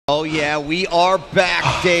Oh yeah, we are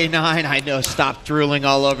back, day 9. I know, stop drooling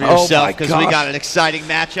all over yourself because we got an exciting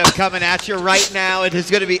matchup coming at you right now. It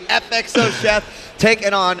is going to be FXO Sheth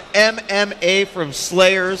taking on MMA from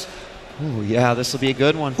Slayers. Ooh, yeah, this will be a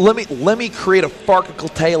good one. Let me create a farcical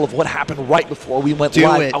tale of what happened right before we went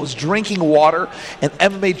live. I was drinking water, and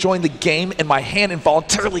MMA joined the game, and my hand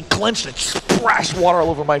involuntarily clenched and splashed water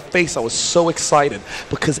all over my face. I was so excited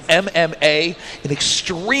because MMA, an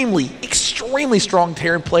extremely strong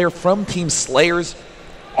Terran player from Team Slayers,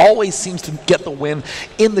 always seems to get the win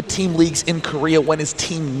in the team leagues in Korea when his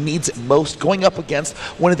team needs it most, going up against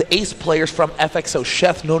one of the ace players from FXO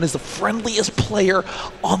Sheth, known as the friendliest player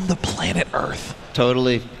on the planet Earth.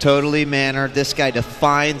 Totally manner. This guy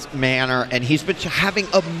defines manner, and he's been having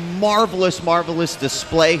a marvelous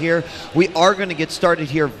display here. We are going to get started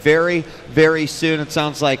here very soon. It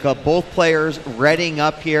sounds like both players readying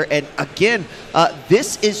up here, and again,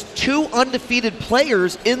 this is 2 undefeated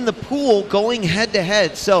players in the pool going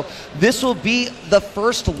head-to-head, so this will be the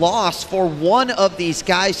first loss for one of these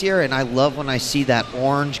guys here, and I love when I see that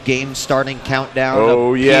orange game starting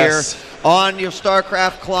countdown here on your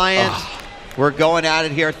StarCraft client. We're going at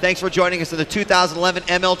it here. Thanks for joining us in the 2011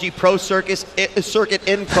 MLG Pro Circuit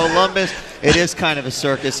in Columbus. It is kind of a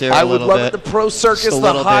circus here. I would love it. The Pro Circus,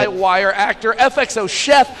 the high wire actor, FXO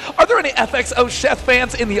Sheth. Are there any FXO Sheth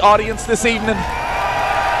fans in the audience this evening?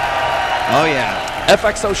 Oh yeah.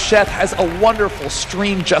 FXO Sheth has a wonderful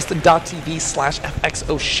stream,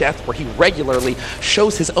 justin.tv/FXO Sheth, where he regularly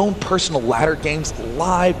shows his own personal ladder games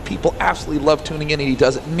live. People absolutely love tuning in, and he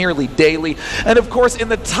does it nearly daily. And of course, in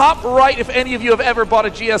the top right, if any of you have ever bought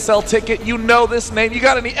a GSL ticket, you know this name. You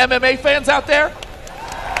got any MMA fans out there?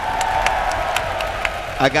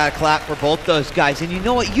 I got to clap for both those guys. And you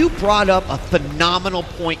know what? You brought up a phenomenal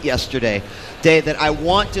point yesterday, Dave, that I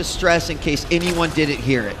want to stress in case anyone didn't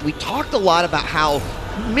hear it. We talked a lot about how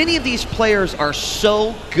many of these players are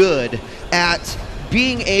so good at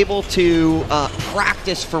being able to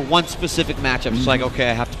practice for one specific matchup. It's like, okay,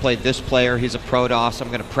 I have to play this player. He's a Protoss. I'm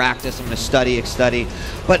going to practice. I'm going to study.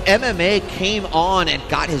 But MMA came on and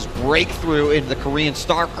got his breakthrough in the Korean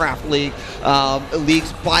StarCraft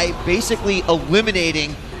leagues by basically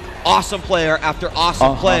eliminating awesome player after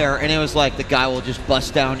awesome player, and it was like the guy will just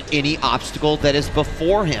bust down any obstacle that is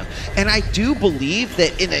before him. And I do believe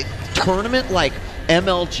that in a tournament like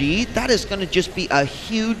MLG, that is going to just be a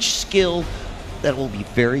huge skill that will be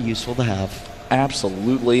very useful to have.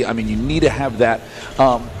 Absolutely. I mean, you need to have that.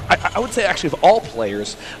 I would say, actually, of all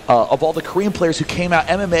players, of all the Korean players who came out,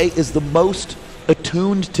 MMA is the most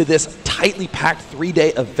attuned to this tightly packed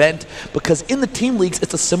 3-day event, because in the team leagues,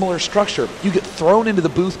 it's a similar structure. You get thrown into the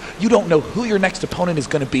booth. You don't know who your next opponent is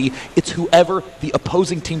going to be. It's whoever the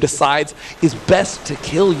opposing team decides is best to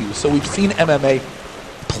kill you. So we've seen MMA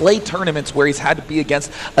play tournaments where he's had to be against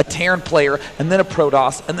a Terran player, and then a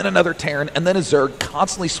Protoss, and then another Terran, and then a Zerg,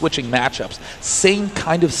 constantly switching matchups. Same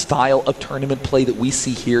kind of style of tournament play that we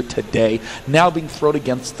see here today, now being thrown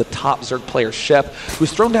against the top Zerg player, Sheth,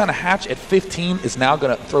 who's thrown down a hatch at 15, is now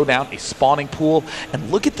going to throw down a spawning pool. And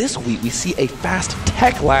look at this, we see a fast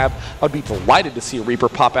tech lab. I'd be delighted to see a Reaper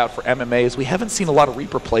pop out for MMA, as we haven't seen a lot of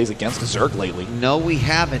Reaper plays against Zerg lately. No, we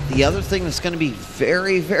haven't. The other thing that's going to be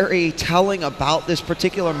very telling about this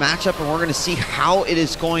particular matchup, and we're going to see how it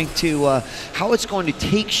is going to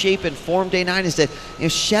take shape and form day 9, is that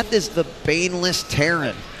Sheth is the baneless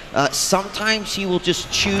Terran. Sometimes he will just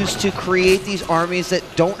choose to create these armies that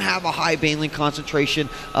don't have a high baneling concentration.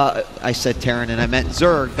 I said Terran and I meant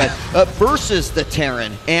Zerg, but versus the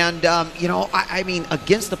Terran. And I mean,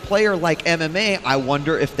 against a player like MMA, I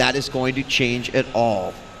wonder if that is going to change at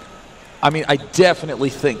all. I mean, I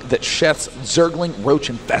definitely think that Sheth's Zergling Roach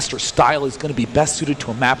Infestor style is going to be best suited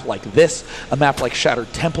to a map like this, a map like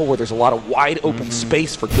Shattered Temple, where there's a lot of wide open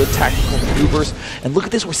space for good tactical maneuvers. And look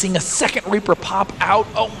at this, we're seeing a second Reaper pop out.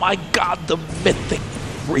 Oh my God, the mythic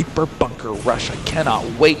Reaper Bunker Rush. I cannot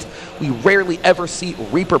wait. We rarely ever see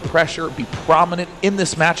Reaper pressure be prominent in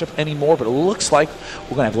this matchup anymore, but it looks like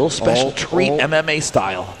we're going to have a little special treat MMA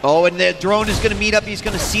style. Oh, and the drone is going to meet up. He's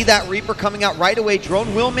going to see that Reaper coming out right away.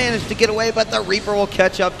 Drone will manage to get away, but the Reaper will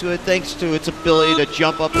catch up to it thanks to its ability to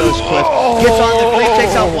jump up those cliffs. Gets on the creep,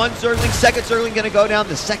 takes out one Zergling. Second Zergling going to go down.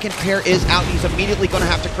 The second pair is out. He's immediately going to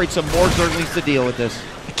have to create some more Zerglings to deal with this.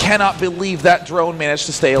 I cannot believe that drone managed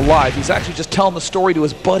to stay alive. He's actually just telling the story to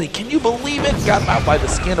his buddy. Can you believe it? Got him out by the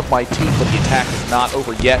skin of my teeth, but the attack is not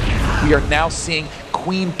over yet. We are now seeing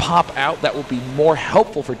Queen pop out. That will be more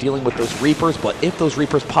helpful for dealing with those Reapers, but if those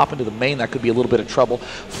Reapers pop into the main, that could be a little bit of trouble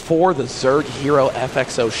for the Zerg hero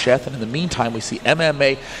FXO Sheth. And in the meantime, we see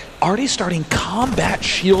MMA already starting Combat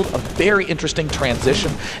Shield, a very interesting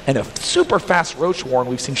transition, and a super fast Roach Warren.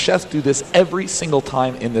 We've seen Sheth do this every single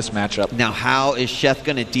time in this matchup. Now, how is Sheth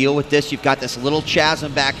going to deal with this? You've got this little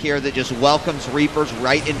chasm back here that just welcomes Reapers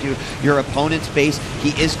right into your opponent's base. He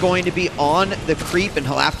is going to be on the creep, and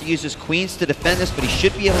he'll have to use his queens to defend this, but he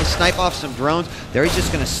should be able to snipe off some drones. There he's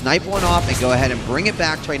just going to snipe one off and go ahead and bring it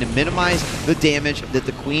back, trying to minimize the damage that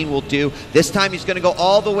the queen will do. This time he's going to go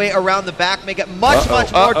all the way around the back, make it much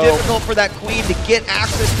more difficult for that queen to get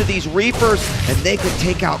access to these Reapers, and they could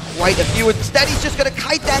take out quite a few. Instead, he's just going to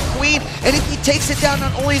kite that queen, and if he takes it down,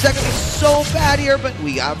 not only is that going to be so bad here, but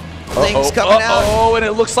we got things coming out. Oh, and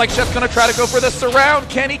it looks like Sheth's going to try to go for the surround.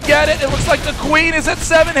 Can he get it? It looks like the queen is at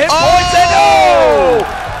 7 hit points, and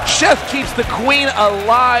Sheth keeps the queen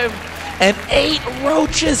alive. And 8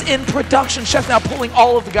 roaches in production. Sheth now pulling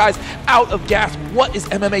all of the guys out of gas. What is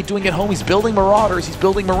MMA doing at home? He's building Marauders. He's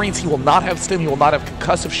building Marines. He will not have Stim. He will not have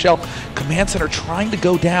Concussive Shell. Command Center trying to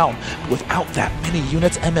go down. But without that many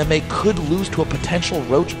units, MMA could lose to a potential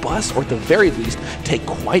Roach bust, or at the very least, take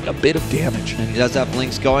quite a bit of damage. And he does have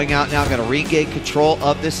Blinks going out now. Going to regain control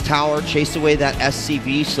of this tower, chase away that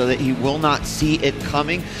SCV so that he will not see it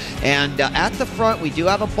coming. And at the front, we do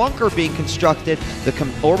have a bunker being constructed. The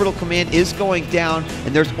orbital command is going down,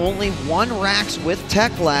 and there's only 1 Rax with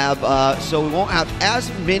Tech Lab, so we won't have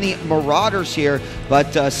as many Marauders here,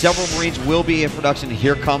 but several Marines will be in production.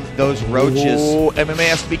 Here come those roaches. Oh, MMA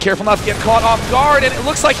has to be careful not to get caught off guard, and it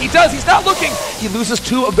looks like he does. He's not looking. He loses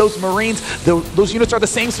 2 of those Marines. Those units are the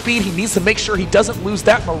same speed. He needs to make sure he doesn't lose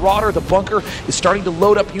that Marauder. The bunker is starting to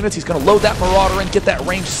load up units. He's going to load that Marauder and get that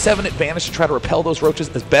range 7 advantage to try to repel those roaches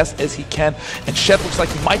as best as he can. And Sheth looks like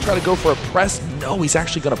he might try to go for a press. No, he's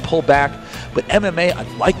actually going to pull back. But MMA, I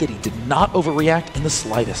like that he did not overreact in the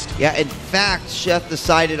slightest. Yeah, in fact, Sheth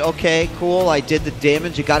decided, okay, cool, I did the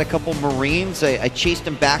damage. I got a couple Marines. I chased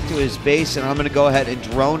him back to his base, and I'm going to go ahead and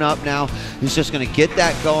drone up now. He's just going to get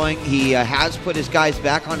that going. He has put his guys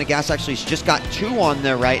back on the gas. Actually, he's just got 2 on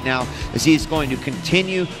there right now, as he's going to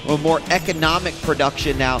continue a more economic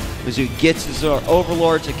production now as he gets his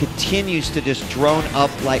overlords and continues to just drone up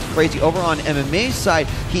like crazy. Over on MMA's side,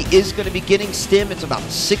 he is going to be getting stim. It's about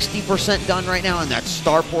 60% done right now, and that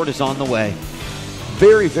starport is on the way.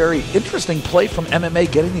 Very, very interesting play from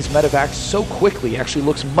MMA, getting these medevacs so quickly. Actually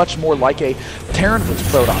looks much more like a Terran vs.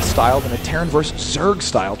 Protoss style than a Terran vs. Zerg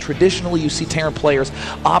style. Traditionally, you see Terran players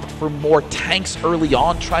opt for more tanks early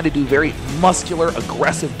on, trying to do very muscular,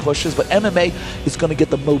 aggressive pushes, but MMA is going to get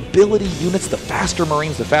the mobility units, the faster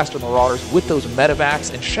Marines, the faster Marauders with those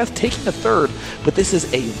medevacs, and Sheth taking a 3rd, but this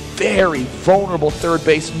is a very vulnerable 3rd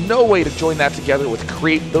base. No way to join that together with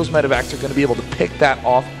Creep. Those medevacs are going to be able to pick that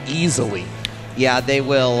off easily. Yeah, they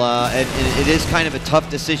will, and it is kind of a tough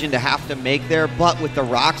decision to have to make there, but with the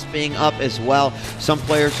rocks being up as well, some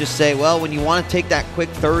players just say, well, when you want to take that quick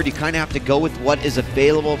 3rd, you kind of have to go with what is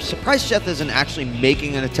available. I'm surprised Sheth isn't actually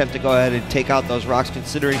making an attempt to go ahead and take out those rocks,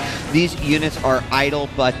 considering these units are idle,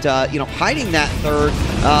 but, you know, hiding that 3rd,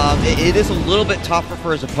 it is a little bit tougher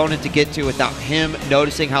for his opponent to get to without him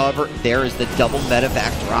noticing. However, there is the double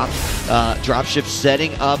medevac dropship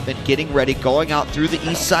setting up and getting ready, going out through the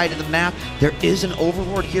east side of the map. There is an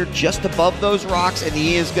overlord here just above those rocks, and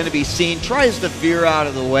he is going to be seen. Tries to veer out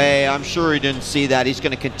of the way. I'm sure he didn't see that. He's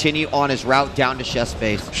going to continue on his route down to Sheth's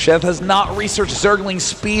base. Sheth has not researched Zergling's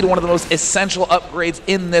speed, one of the most essential upgrades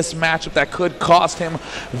in this matchup that could cost him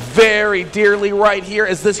very dearly right here,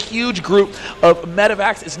 as this huge group of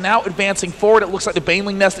medevacs is now advancing forward. It looks like the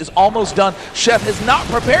Baneling Nest is almost done. Sheth has not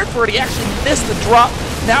prepared for it. He actually missed the drop.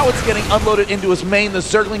 Now it's getting unloaded into his main. The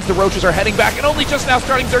Zerglings, the Roaches are heading back, and only just now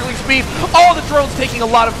starting Zergling speed. All the drones taking a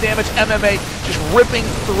lot of damage. MMA just ripping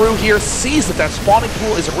through here, sees that spawning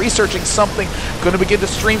pool is researching something. Going to begin to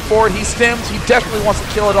stream forward. He stims. He definitely wants to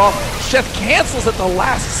kill it off. Sheth cancels at the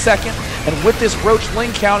last second, and with this Roach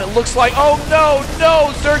Ling count, it looks like, oh no,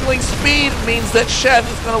 Zergling speed means that Sheth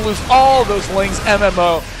is going to lose all those Lings.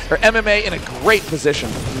 MMA in a great position.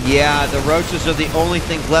 Yeah, the Roaches are the only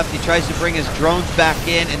things left. He tries to bring his drones back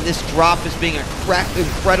in, and this drop is being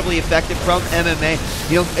incredibly effective from MMA.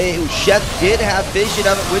 You know, Sheth did have vision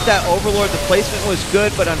of it with that Overlord. The placement was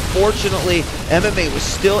good, but unfortunately, MMA was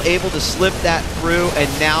still able to slip that through,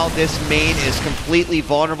 and now this main is completely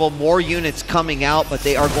vulnerable. More units coming out, but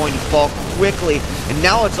they are going to fall quickly, and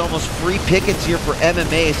now it's almost free pickets here for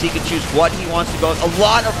MMA as he can choose what he wants to go. A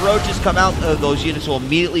lot of Roaches come out. Those units will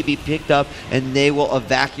immediately be picked up, and they will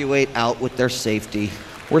evacuate out with their safety.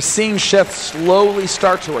 We're seeing Sheth slowly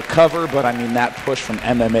start to recover, but I mean, that push from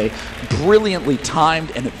MMA, brilliantly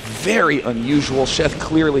timed and very unusual. Sheth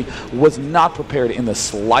clearly was not prepared in the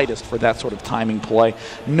slightest for that sort of timing play.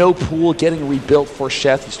 No pool getting rebuilt for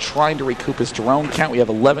Sheth. He's trying to recoup his drone count. We have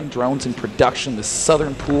 11 drones in production. The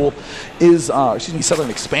southern pool is, southern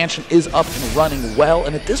expansion is up and running well.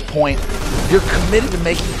 And at this point, you're committed to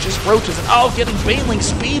making just roaches. And getting Baneling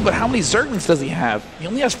speed, but how many Zerglings does he have? He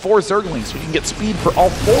only has 4 Zerglings, so you can get speed for all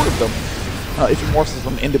 4 of them if he morphs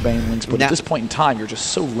them into Banelings. But now, at this point in time, you're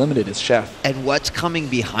just so limited as Sheth. And what's coming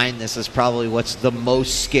behind this is probably what's the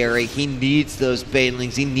most scary. He needs those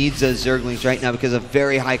Banelings. He needs those Zerglings right now because of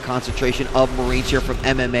very high concentration of Marines here from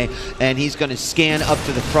MMA. And he's going to scan up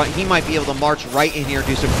to the front. He might be able to march right in here and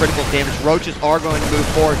do some critical damage. Roaches are going to move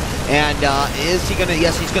forward. And is he going to?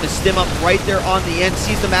 Yes, he's going to stim up right there on the end.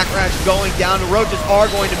 Sees the Macrash going down. The Roaches are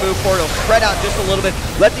going to move forward. He'll spread out just a little bit.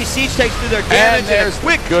 Let these siege tanks do their damage. And there's a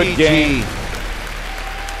quick good game.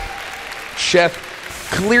 Sheth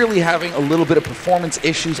clearly having a little bit of performance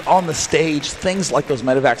issues on the stage, things like those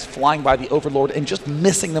medevacs flying by the Overlord and just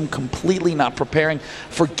missing them completely, not preparing,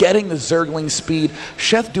 forgetting the Zergling speed.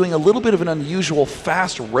 Sheth doing a little bit of an unusual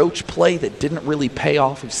fast roach play that didn't really pay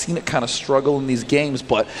off. We've seen it kind of struggle in these games,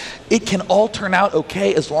 but it can all turn out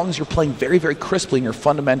okay as long as you're playing very, very crisply and your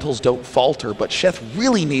fundamentals don't falter. But Sheth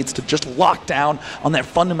really needs to just lock down on that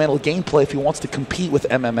fundamental gameplay if he wants to compete with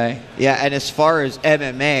MMA. Yeah, and as far as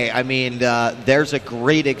MMA, I mean, there's a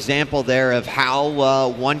great example there of how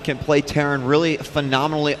one can play Terran really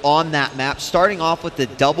phenomenally on that map. Starting off with the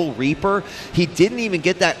double Reaper, he didn't even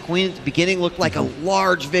get that Queen at the beginning. Looked like a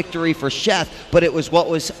large victory for Sheth, but it was what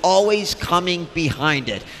was always coming behind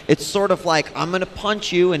it. It's sort of like, I'm going to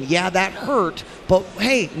punch you, and yeah, that hurt, but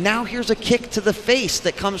hey, now here's a kick to the face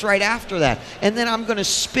that comes right after that. And then I'm going to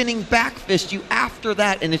spinning back fist you after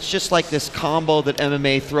that. And it's just like this combo that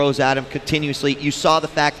MMA throws at him continuously. You saw the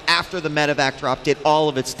fact after the medevac drop did all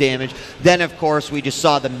of its damage. Then, of course, we just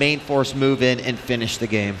saw the main force move in and finish the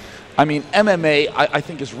game. I mean, MMA, I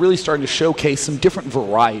think, is really starting to showcase some different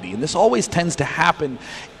variety. And this always tends to happen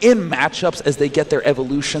in matchups as they get their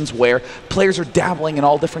evolutions where players are dabbling in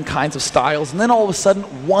all different kinds of styles. And then all of a sudden,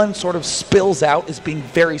 one sort of spills out as being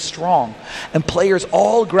very strong. And players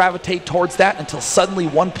all gravitate towards that until suddenly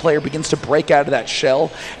one player begins to break out of that shell.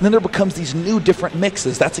 And then there becomes these new different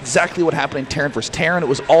mixes. That's exactly what happened in Terran vs. Terran. It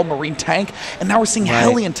was all Marine tank. And now we're seeing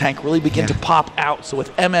Hellion tank really begin to pop out. So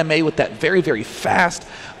with MMA, with that very, very fast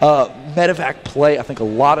medevac play, I think a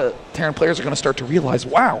lot of Terran players are going to start to realize,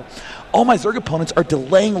 wow, all my Zerg opponents are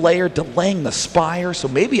delaying layer, delaying the Spire, so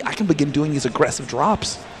maybe I can begin doing these aggressive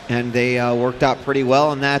drops. And they worked out pretty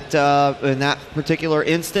well in that particular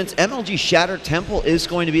instance. MLG Shattered Temple is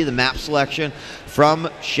going to be the map selection from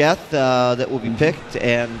Sheth that will be picked,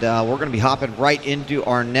 and we're going to be hopping right into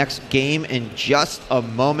our next game in just a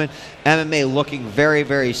moment. MMA looking very,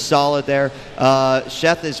 very solid there.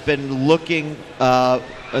 Sheth has been looking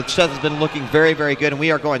very, very good, and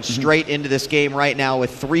we are going straight into this game right now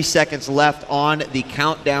with 3 seconds left on the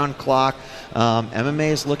countdown clock. MMA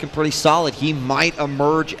is looking pretty solid. He might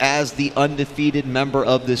emerge as the undefeated member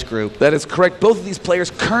of this group. That is correct. Both of these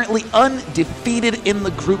players currently undefeated in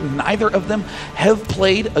the group. Neither of them have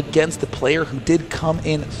played against the player who did come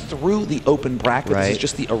in through the open bracket. This is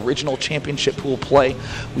just the original championship pool play.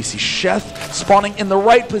 We see Sheth spawning in the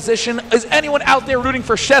right position. Is anyone out there rooting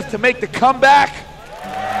for Sheth to make the comeback?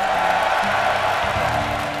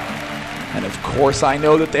 And of course, I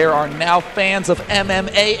know that there are now fans of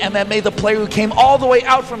MMA. MMA, the player who came all the way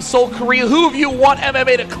out from Seoul, Korea. Who of you want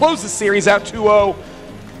MMA to close the series out 2-0?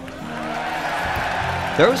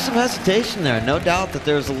 There was some hesitation there. No doubt that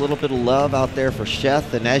there's a little bit of love out there for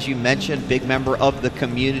Sheth. And as you mentioned, big member of the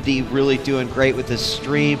community, really doing great with his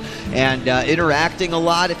stream and interacting a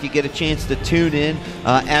lot if you get a chance to tune in.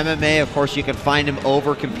 MMA, of course, you can find him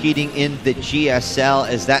over competing in the GSL,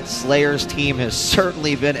 as that Slayers team has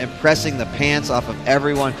certainly been impressing the pants off of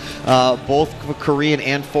everyone, both Korean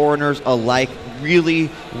and foreigners alike. Really,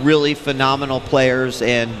 really phenomenal players,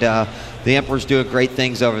 and the Emperor's doing great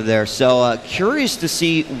things over there. So curious to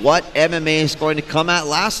see what MMA is going to come at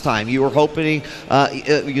last time. You were hoping,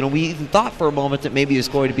 we even thought for a moment that maybe it was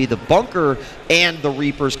going to be the Bunker and the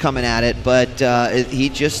Reapers coming at it, but he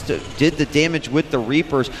just did the damage with the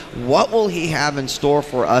Reapers. What will he have in store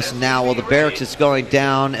for us now? Well, the barracks is going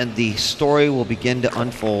down, and the story will begin to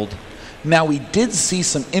unfold. Now, we did see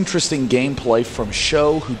some interesting gameplay from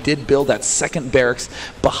Sho, who did build that second barracks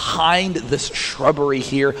behind this shrubbery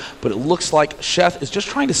here, but it looks like Sheth is just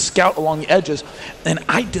trying to scout along the edges, and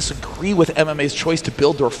I disagree with MMA's choice to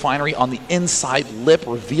build the refinery on the inside lip,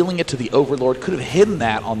 revealing it to the Overlord. Could have hidden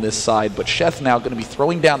that on this side, but Sheth now going to be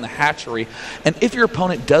throwing down the hatchery, and if your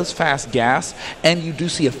opponent does fast gas, and you do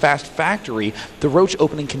see a fast factory, the roach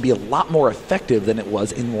opening can be a lot more effective than it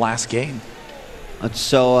was in the last game. And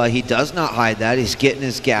so he does not hide that. He's getting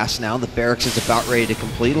his gas now. The barracks is about ready to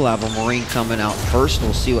complete. He'll have a Marine coming out first.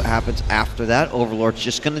 We'll see what happens after that. Overlord's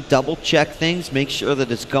just going to double check things, make sure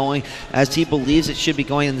that it's going as he believes it should be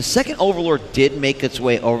going. And the second Overlord did make its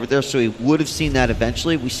way over there, so he would have seen that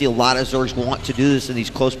eventually. We see a lot of Zergs want to do this in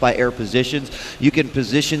these close by air positions. You can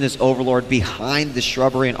position this Overlord behind the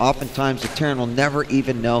shrubbery, and oftentimes the Terran will never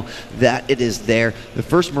even know that it is there. The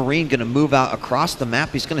first Marine going to move out across the map.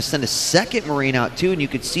 He's going to send a second Marine out too, and you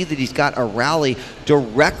can see that he's got a rally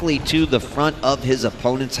directly to the front of his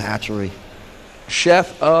opponent's hatchery.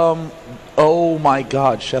 Sheth, oh my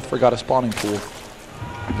god, Sheth forgot a spawning pool.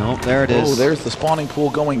 Nope, there it is. Oh, there's the spawning pool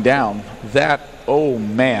going down. That, oh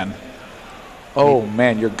man. Oh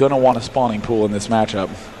man, you're gonna want a spawning pool in this matchup.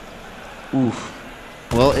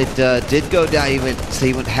 Oof. Well, it did go down. He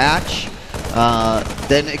went hatch,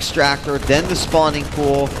 then extractor, then the spawning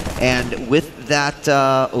pool, and with that,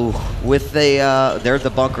 there the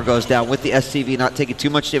bunker goes down with the SCV not taking too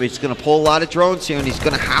much damage. He's going to pull a lot of drones here, and he's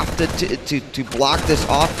going to have to block this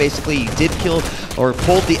off. Basically, he did kill or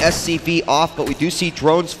pulled the SCV off, but we do see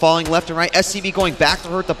drones falling left and right. SCV going back to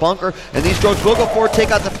hurt the bunker, and these drones will go forward,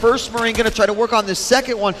 take out the first Marine, going to try to work on the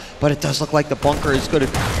second one, but it does look like the bunker is going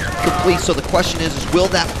to complete. So the question is will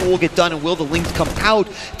that pool get done, and will the Lings come out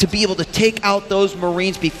to be able to take out those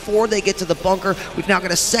Marines before they get to the bunker? We've now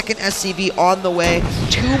got a second SCV on the way.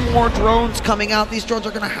 2 more drones coming out. These drones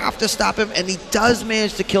are going to have to stop him, and he does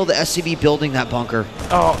manage to kill the SCV building that bunker.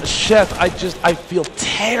 Oh, Sheth, I feel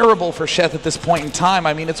terrible for Sheth at this point in time.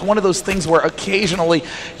 I mean, it's one of those things where occasionally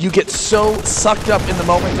you get so sucked up in the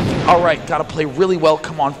moment thinking, all right, got to play really well.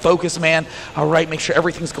 Come on, focus, man. All right, make sure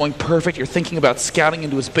everything's going perfect. You're thinking about scouting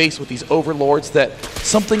into his base with these Overlords that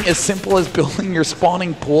something as simple as building your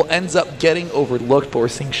spawning pool ends up getting overlooked, but we're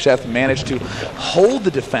seeing Sheth manage to hold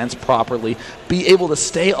the defense properly, be able to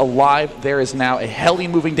stay alive. There is now a heli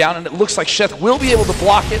moving down, and it looks like Sheth will be able to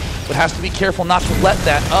block it, but has to be careful not to let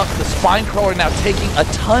that up. The spine crawler now taking a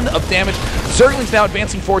ton of damage. Zergling's now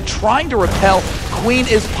advancing forward, trying to repel. Queen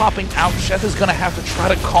is popping out. Sheth is going to have to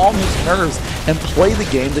try to calm his nerves and play the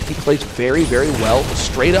game that he plays very, very well,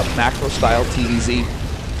 straight up macro style TVZ.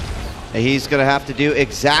 He's going to have to do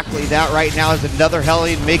exactly that right now as another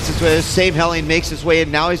Hellion makes its way, the same Hellion makes his way,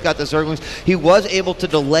 and now he's got the Zerglings. He was able to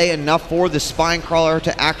delay enough for the Spine Crawler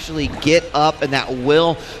to actually get up, and that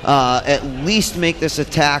will at least make this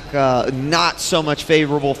attack not so much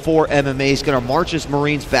favorable for MMA. He's going to march his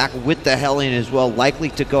Marines back with the Hellion as well, likely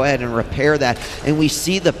to go ahead and repair that. And we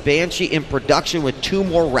see the Banshee in production with 2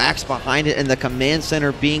 more racks behind it, and the command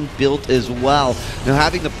center being built as well. Now,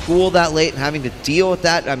 having to pool that late and having to deal with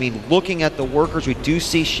that, I mean, looking at the workers, we do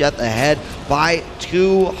see Sheth ahead by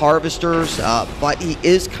 2 harvesters, but he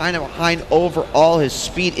is kind of behind overall. His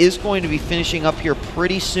speed is going to be finishing up here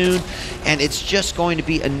pretty soon, and it's just going to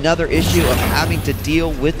be another issue of having to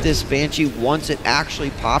deal with this Banshee once it actually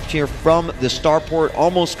popped here from the starport,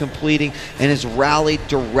 almost completing, and is rallied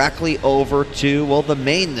directly over to, well, the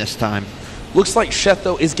main this time. Looks like Sheth,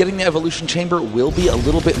 though, is getting the evolution chamber, will be a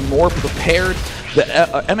little bit more prepared. The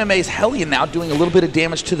MMA's Hellion now doing a little bit of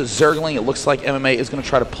damage to the Zergling. It looks like MMA is going to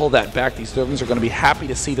try to pull that back. These Zerglings are going to be happy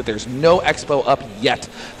to see that there's no Expo up yet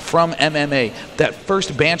from MMA. That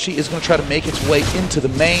first Banshee is going to try to make its way into the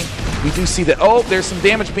main. We do see that, oh, there's some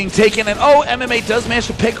damage being taken, and oh, MMA does manage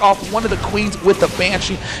to pick off one of the Queens with the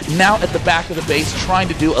Banshee. Now at the back of the base, trying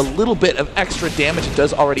to do a little bit of extra damage. It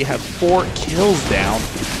does already have 4 kills down.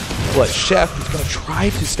 But Sheth is going to try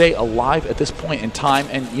to stay alive at this point in time.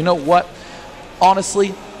 And you know what?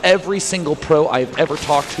 Honestly, every single pro I've ever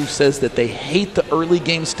talked to says that they hate the early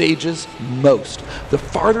game stages most. The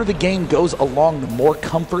farther the game goes along, the more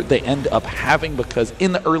comfort they end up having, because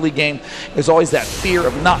in the early game, there's always that fear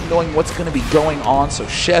of not knowing what's going to be going on. So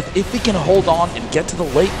Sheth, if he can hold on and get to the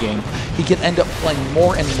late game, he can end up playing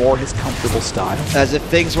more and more his comfortable style. As if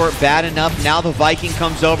things weren't bad enough, now the Viking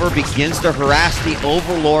comes over, begins to harass the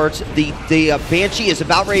Overlords. The Banshee is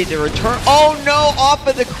about ready to return. Oh no, off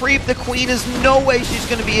of the creep. The Queen is no way she's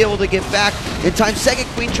going to be be able to get back in time. Second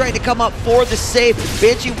queen trying to come up for the save.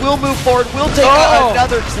 Banshee will move forward, will take out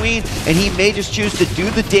another queen, and he may just choose to do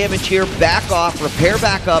the damage here, back off, repair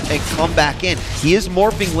back up, and come back in. He is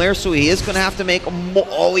morphing Lair, so he is going to have to make more.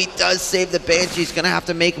 Oh, he does save the Banshee. He's going to have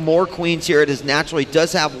to make more queens here. It is natural. He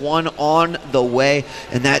does have one on the way,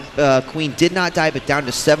 and that queen did not die, but down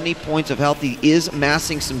to 70 points of health. He is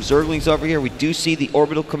massing some Zerglings over here. We do see the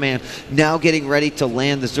orbital command now getting ready to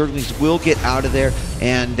land. The Zerglings will get out of there,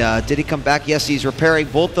 and did he come back? Yes, he's repairing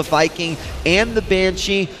both the Viking and the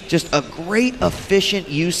Banshee. Just a great, efficient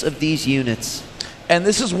use of these units. And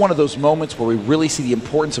this is one of those moments where we really see the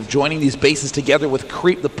importance of joining these bases together with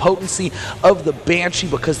Creep, the potency of the Banshee,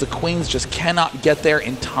 because the queens just cannot get there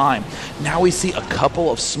in time. Now we see a couple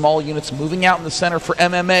of small units moving out in the center for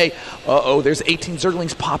MMA. Uh-oh, there's 18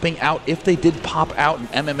 Zerglings popping out. If they did pop out and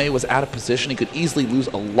MMA was out of position, he could easily lose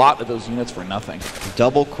a lot of those units for nothing.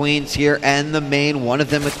 Double queens here and the main, one of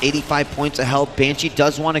them with 85 points of health. Banshee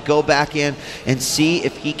does want to go back in and see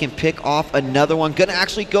if he can pick off another one. Gonna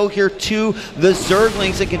actually go here to the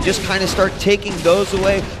Zerglings that can just kind of start taking those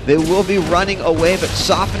away. They will be running away, but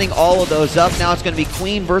softening all of those up. Now it's going to be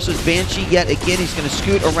Queen versus Banshee yet again. He's going to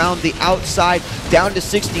scoot around the outside, down to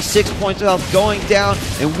 66 points of health, going down,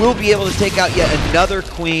 and will be able to take out yet another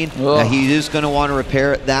Queen. Now he is going to want to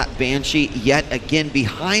repair that Banshee yet again.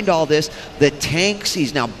 Behind all this, the tanks,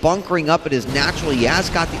 he's now bunkering up at his natural. He has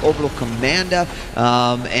got the orbital commander,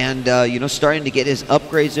 you know, starting to get his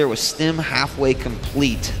upgrades there with Stim halfway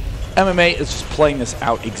complete. MMA is just playing this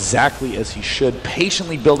out exactly as he should,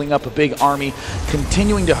 patiently building up a big army,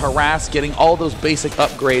 continuing to harass, getting all those basic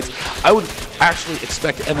upgrades. I would actually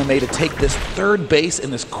expect MMA to take this third base in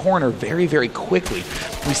this corner very, very quickly.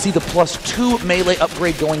 We see the +2 melee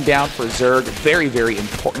upgrade going down for Zerg. Very, very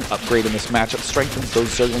important upgrade in this matchup. Strengthens those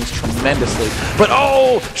Zerglings tremendously. But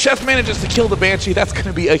oh, Sheth manages to kill the Banshee. That's going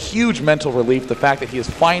to be a huge mental relief, the fact that he is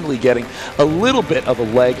finally getting a little bit of a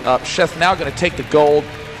leg up. Sheth now going to take the gold.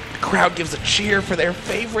 Crowd gives a cheer for their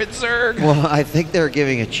favorite Zerg. Well, I think they're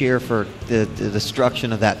giving a cheer for the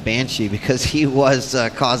destruction of that Banshee, because he was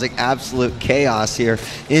causing absolute chaos here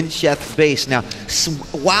in Sheth's base. Now,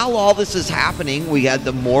 while all this is happening, we had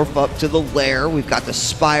the morph up to the lair. We've got the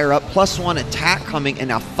Spire up, +1 attack coming, and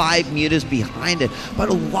now 5 mutas behind it. But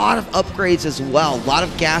a lot of upgrades as well. A lot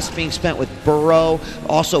of gas being spent with Burrow.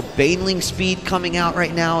 Also, Baneling speed coming out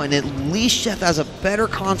right now, and at least Sheth has a better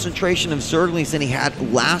concentration of Zerglings than he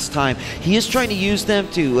had last time. He is trying to use them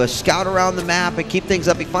to scout around the map and keep things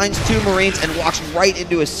up. He finds 2 Marines and walks right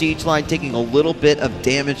into a siege line, taking a little bit of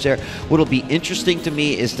damage there. What'll be interesting to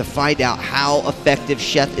me is to find out how effective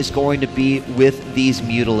Sheth is going to be with these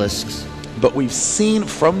Mutalisks. But we've seen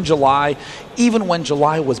from July, even when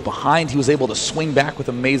July was behind, he was able to swing back with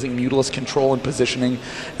amazing Mutalisk control and positioning.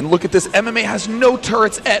 And look at this, MMA has no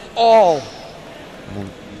turrets at all.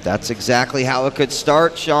 That's exactly how it could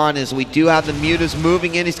start, Sean, is we do have the mutas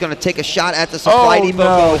moving in. He's going to take a shot at the supply depot,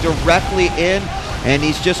 go directly in, and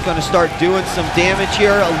he's just going to start doing some damage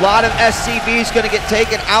here. A lot of SCVs going to get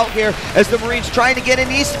taken out here as the Marines trying to get in.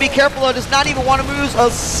 He needs to be careful, though. Does not even want to lose a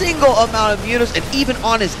single amount of mutas, and even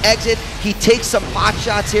on his exit, he takes some pot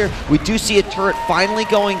shots here. We do see a turret finally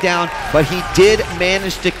going down, but he did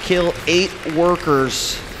manage to kill 8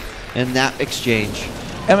 workers in that exchange.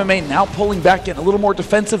 MMA now pulling back in a little more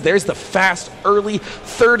defensive. There's the fast early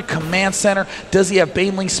 3rd command center. Does he have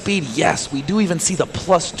Baneling speed? Yes. We do even see the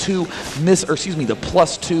 +2 the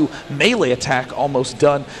 +2 melee attack almost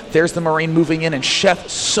done. There's the Marine moving in, and Sheth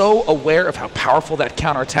so aware of how powerful that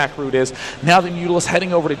counterattack route is. Now the Mutalist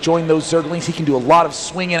heading over to join those Zerglings. He can do a lot of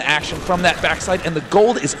swing and action from that backside, and the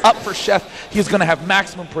gold is up for Sheth. He is going to have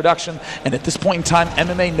maximum production, and at this point in time,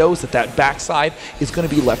 MMA knows that that backside is going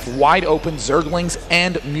to be left wide open. Zerglings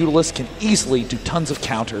and Mutalisk can easily do tons of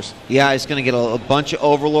counters. Yeah, he's going to get a bunch of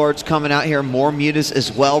Overlords coming out here, more mutas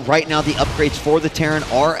as well. Right now, the upgrades for the Terran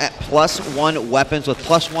are at +1 weapons with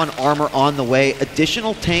 +1 armor on the way.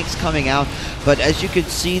 Additional tanks coming out, but as you can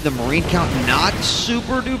see, the Marine count not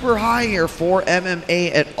super duper high here for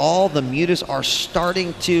MMA at all. The mutas are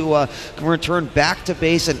starting to return back to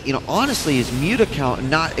base, and you know, honestly, his muta count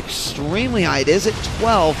not extremely high. It is at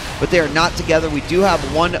 12, but they are not together. We do have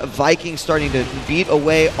 1 Viking starting to beat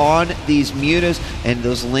away on these mutas, and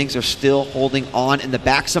those Lings are still holding on in the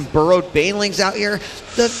back. Some burrowed Banelings out here.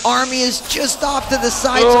 The army is just off to the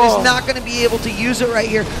side, so he's not going to be able to use it right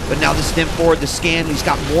here. But now the stim forward, the scan, he's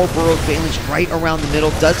got more burrowed Banelings right around the middle.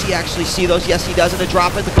 Does he actually see those? Yes, he does, and a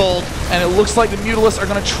drop in the gold. And it looks like the Mutalists are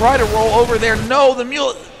going to try to roll over there. No, the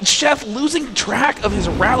Sheth losing track of his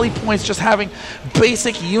rally points, just having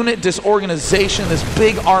basic unit disorganization. This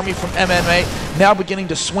big army from MMA now beginning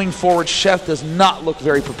to swing forward. Sheth does not look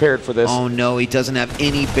very prepared for this. Oh no, he doesn't have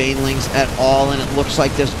any banelings at all, and it looks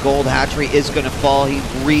like this gold hatchery is going to fall. He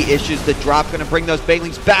reissues the drop, going to bring those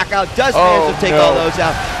banelings back out. Does manage to take all those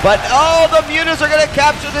out, but the mutas are going to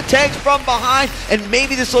capture the tanks from behind, and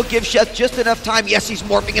maybe this will give Sheth just enough time. Yes, he's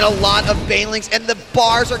morphing in a lot of banelings, and the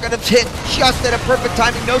bars are going to hit just at a perfect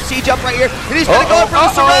timing. No siege up right here, and he's going to go for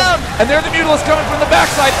the surround. And there the Mutalisks coming from the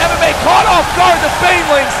backside. MMA caught off guard. The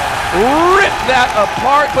banelings rip that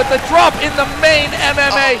apart, but the drop in the main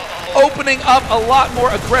MMA opening up a lot more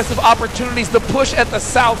aggressive opportunities. The push at the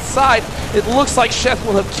south side, it looks like Sheth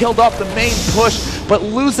will have killed off the main push, but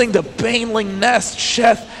losing the baneling nest,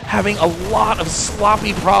 Sheth having a lot of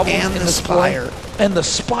sloppy problems in the spire. And the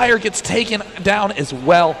spire gets taken down as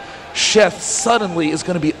well. Sheth suddenly is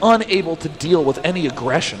going to be unable to deal with any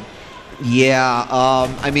aggression. Yeah,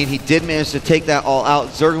 I mean, he did manage to take that all out.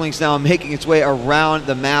 Zergling's now making its way around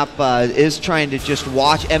the map, is trying to just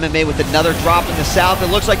watch MMA with another drop in the south.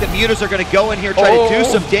 It looks like the mutas are going to go in here, try to do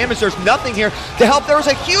some damage. There's nothing here to help. There was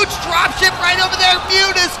a huge drop ship right over there.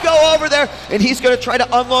 Mutas go over there, and he's going to try to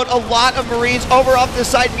unload a lot of Marines over off this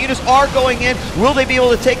side. Mutas are going in. Will they be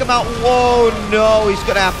able to take him out? Whoa, no, he's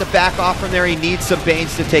going to have to back off from there. He needs some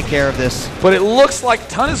Banes to take care of this. But it looks like a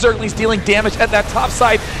ton of Zerglings dealing damage at that top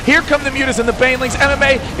side. Here come the mutas and the banelings.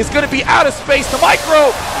 MMA is going to be out of space. The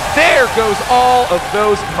micro, there goes all of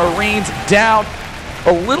those Marines down.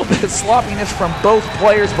 A little bit of sloppiness from both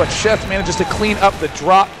players, but Sheth manages to clean up the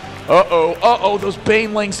drop. Those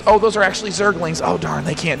banelings. Oh, those are actually Zerglings. Oh, darn,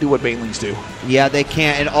 they can't do what banelings do. Yeah, they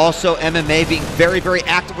can't. And also MMA being very, very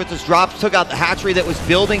active with his drops. Took out the hatchery that was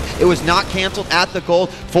building. It was not canceled at the gold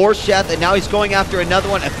for Sheth, and now he's going after another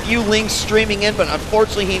one. A few lings streaming in, but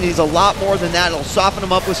unfortunately he needs a lot more than that. It'll soften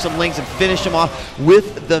him up with some lings and finish him off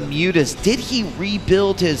with the mutas. Did he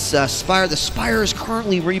rebuild his spire? The spire is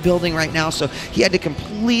currently rebuilding right now, so he had to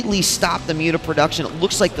completely stop the muta production. It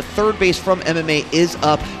looks like the third base from MMA is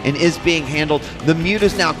up and is being handled. The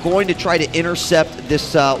muta's now going to try to intercept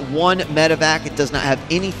this one medevac. It does not have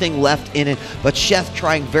anything left in it, but Sheth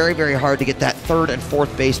trying very, very hard to get that third and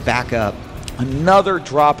fourth base back up. Another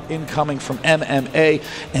drop incoming from MMA,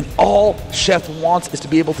 and all Sheth wants is to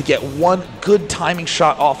be able to get one good timing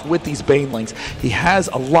shot off with these banelings. He has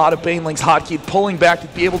a lot of banelings hotkeyed, pulling back to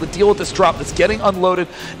be able to deal with this drop that's getting unloaded.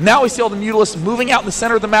 Now we see all the Mutalisks moving out in the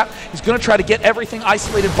center of the map. He's going to try to get everything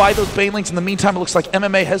isolated by those banelings. In the meantime, it looks like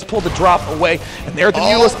MMA has pulled the drop away, and there the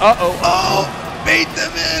Mutalisks. Bait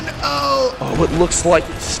them in. It looks like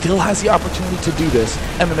it still has the opportunity to do this.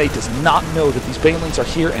 MMA does not know that these banelings are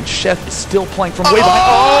here, and Sheth is still playing from way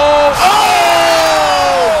behind.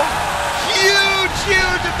 Huge.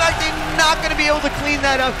 In fact, they're not going to be able to clean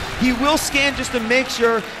that up. He will scan just to make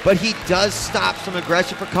sure, but he does stop some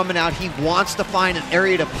aggression from coming out. He wants to find an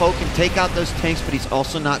area to poke and take out those tanks, but he's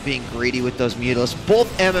also not being greedy with those mutalisks.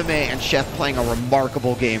 Both MMA and Sheth playing a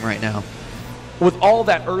remarkable game right now. With all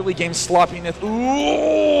that early game sloppiness,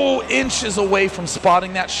 inches away from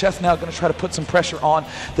spotting that. Sheth now going to try to put some pressure on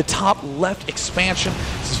the top left expansion.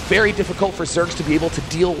 This is very difficult for Zergs to be able to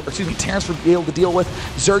deal, or excuse me, Terrans to be able to deal with.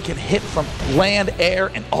 Zerg can hit from land, air,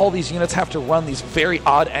 and all these units have to run these very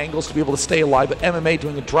odd angles to be able to stay alive. But MMA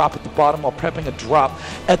doing a drop at the bottom while prepping a drop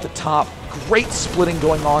at the top. Great splitting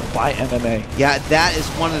going on by MMA. Yeah, that is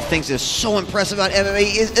one of the things that's so impressive about MMA.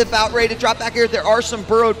 He is about ready to drop back here. There are some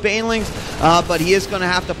burrowed banelings, but he is going to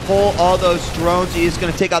have to pull all those drones. He is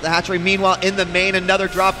going to take out the hatchery. Meanwhile, in the main, another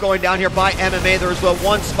drop going down here by MMA. There is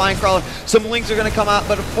one spine crawler. Some lings are going to come out,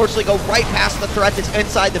 but unfortunately go right past the threat that's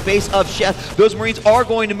inside the base of Sheth. Those Marines are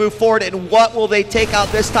going to move forward, and what will they take out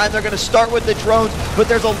this time? They're going to start with the drones, but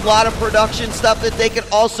there's a lot of production stuff that they can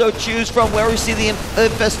also choose from, where we see the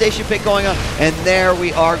infestation pit going on, and there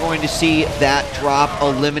we are going to see that drop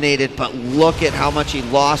eliminated. But look at how much he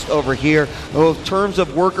lost over here. In terms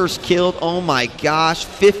of workers killed, oh my gosh,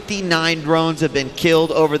 59 drones have been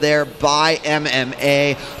killed over there by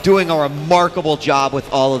MMA, doing a remarkable job with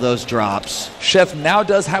all of those drops. Sheth now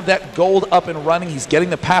does have that gold up and running. He's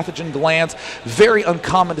getting the pathogen glands. Very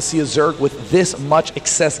uncommon to see a Zerg with this much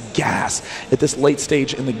excess gas at this late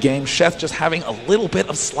stage in the game. Sheth just having a little bit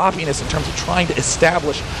of sloppiness in terms of trying to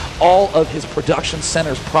establish all of his production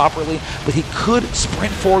centers properly, but he could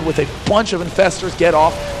sprint forward with a bunch of infestors, get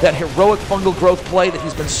off that heroic fungal growth play that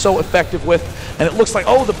he's been so effective with, and it looks like,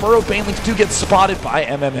 oh, the burrow banelings do get spotted by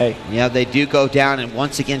MMA. Yeah, they do go down, and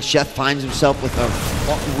once again, Sheth finds himself with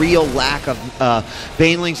a real lack of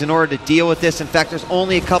banelings in order to deal with this. In fact, there's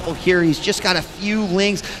only a couple here. He's just got a few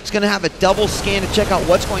lings. He's going to have a double scan to check out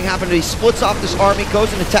what's going to happen. He splits off this army,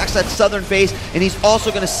 goes and attacks that southern base, and he's also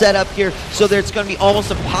going to set up here so that it's going to be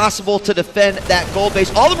almost impossible to defend that gold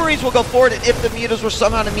base. All the Marines will go forward, and if the mutas were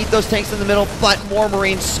somehow to meet those tanks in the middle, but more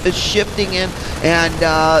Marines is shifting in, and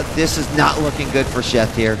this is not looking good for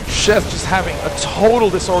Sheth here. Sheth just having a total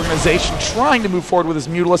disorganization, trying to move forward with his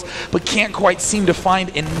Mutalisk, but can't quite seem to find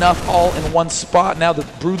enough all in one spot. Now the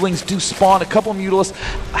Broodlings do spawn. A couple Mutalisks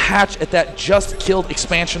hatch at that just killed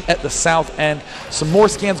expansion at the south end. Some more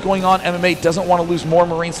scans going on. MMA doesn't want to lose more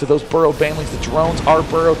Marines to those burrow banelings. The drones are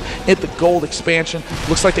burrowed at the gold expansion.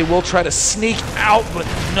 Looks like they will try to sneak out, but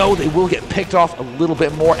no, they will get picked off a little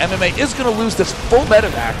bit more. MMA is going to lose this full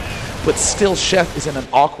medevac, but still Sheth is in an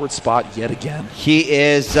awkward spot yet again. He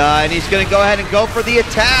is, and he's going to go ahead and go for the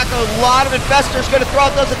attack. A lot of infestors going to throw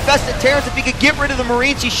out those infested terrors. If he could get rid of the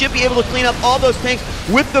Marines, he should be able to clean up all those tanks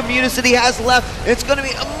with the mutas that he has left. It's going to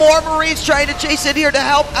be more Marines trying to chase in here to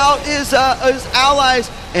help out his allies.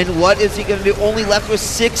 And what is he going to do? Only left with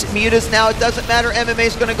 6 mutas now. It doesn't matter. MMA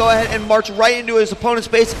is going to go ahead and march right into his opponent's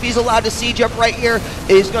base. If he's allowed to siege up right here,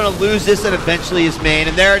 he's going to lose this and eventually his main.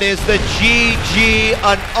 And there it is, the GG,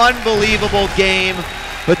 an unbelievable game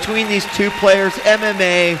between these two players.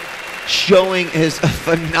 MMA showing his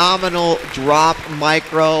phenomenal drop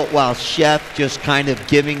micro, while Sheth just kind of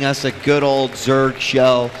giving us a good old Zerg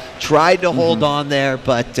show. Tried to hold on there,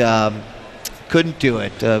 but couldn't do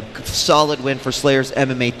it. Solid win for Slayers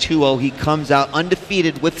MMA 2-0. He comes out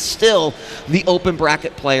undefeated with still the open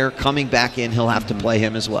bracket player coming back in. He'll have to play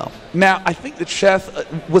him as well. Now, I think that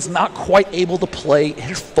Sheth was not quite able to play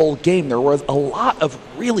his full game. There was a lot of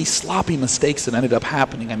really sloppy mistakes that ended up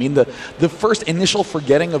happening. I mean, the first initial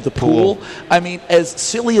forgetting of the pool, I mean, as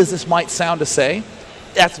silly as this might sound to say,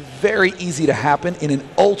 that's very easy to happen in an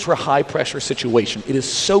ultra high pressure situation. It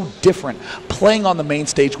is so different playing on the main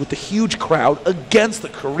stage with the huge crowd against the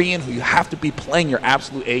Korean who you have to be playing your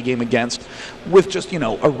absolute A game against with just, you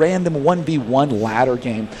know, a random 1v1 ladder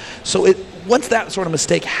game. So once that sort of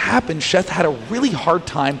mistake happened, Sheth had a really hard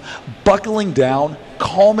time buckling down,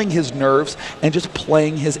 calming his nerves, and just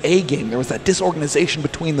playing his A game. There was that disorganization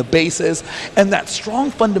between the bases, and that strong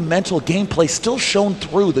fundamental gameplay still shone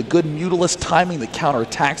through the good Mutalisk timing, the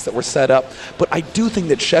counterattacks that were set up. But I do think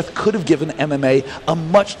that Sheth could have given MMA a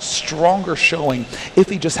much stronger showing if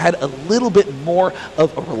he just had a little bit more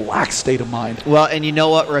of a relaxed state of mind. Well, and you know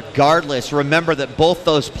what? Regardless, remember that both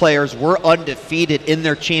those players were undefeated in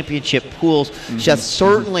their championship pools. Sheth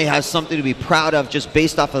certainly has something to be proud of just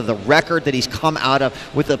based off of the record that he's come out of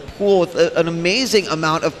with a pool with an amazing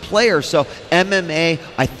amount of players. So MMA,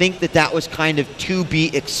 I think that was kind of to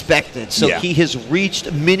be expected. So he has reached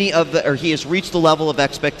he has reached the level of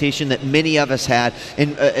expectation that many of us had,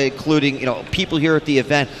 including, you know, people here at the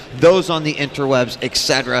event, those on the interwebs,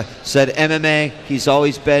 etc. Said MMA, he's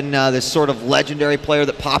always been this sort of legendary player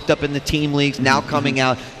that popped up in the team leagues, now coming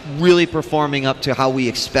out, really performing up to how we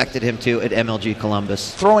expected him to at MLG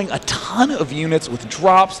Columbus. Throwing a ton of units with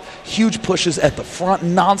drops, huge pushes at the front,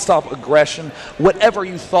 non-stop aggression. Whatever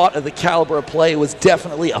you thought of the caliber of play, it was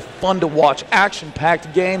definitely a fun-to-watch,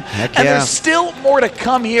 action-packed game. And there's still more to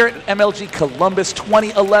come here at MLG Columbus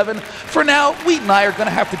 2011. For now, Wheat and I are going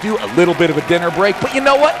to have to do a little bit of a dinner break. But you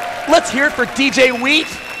know what? Let's hear it for djWHEAT.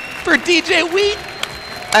 For djWHEAT.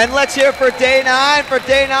 And let's hear it for Day 9. For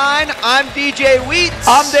Day 9, I'm djWHEAT.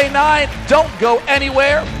 I'm Day 9. Don't go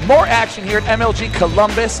anywhere. More action here at MLG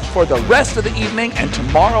Columbus for the rest of the evening and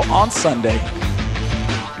tomorrow on Sunday.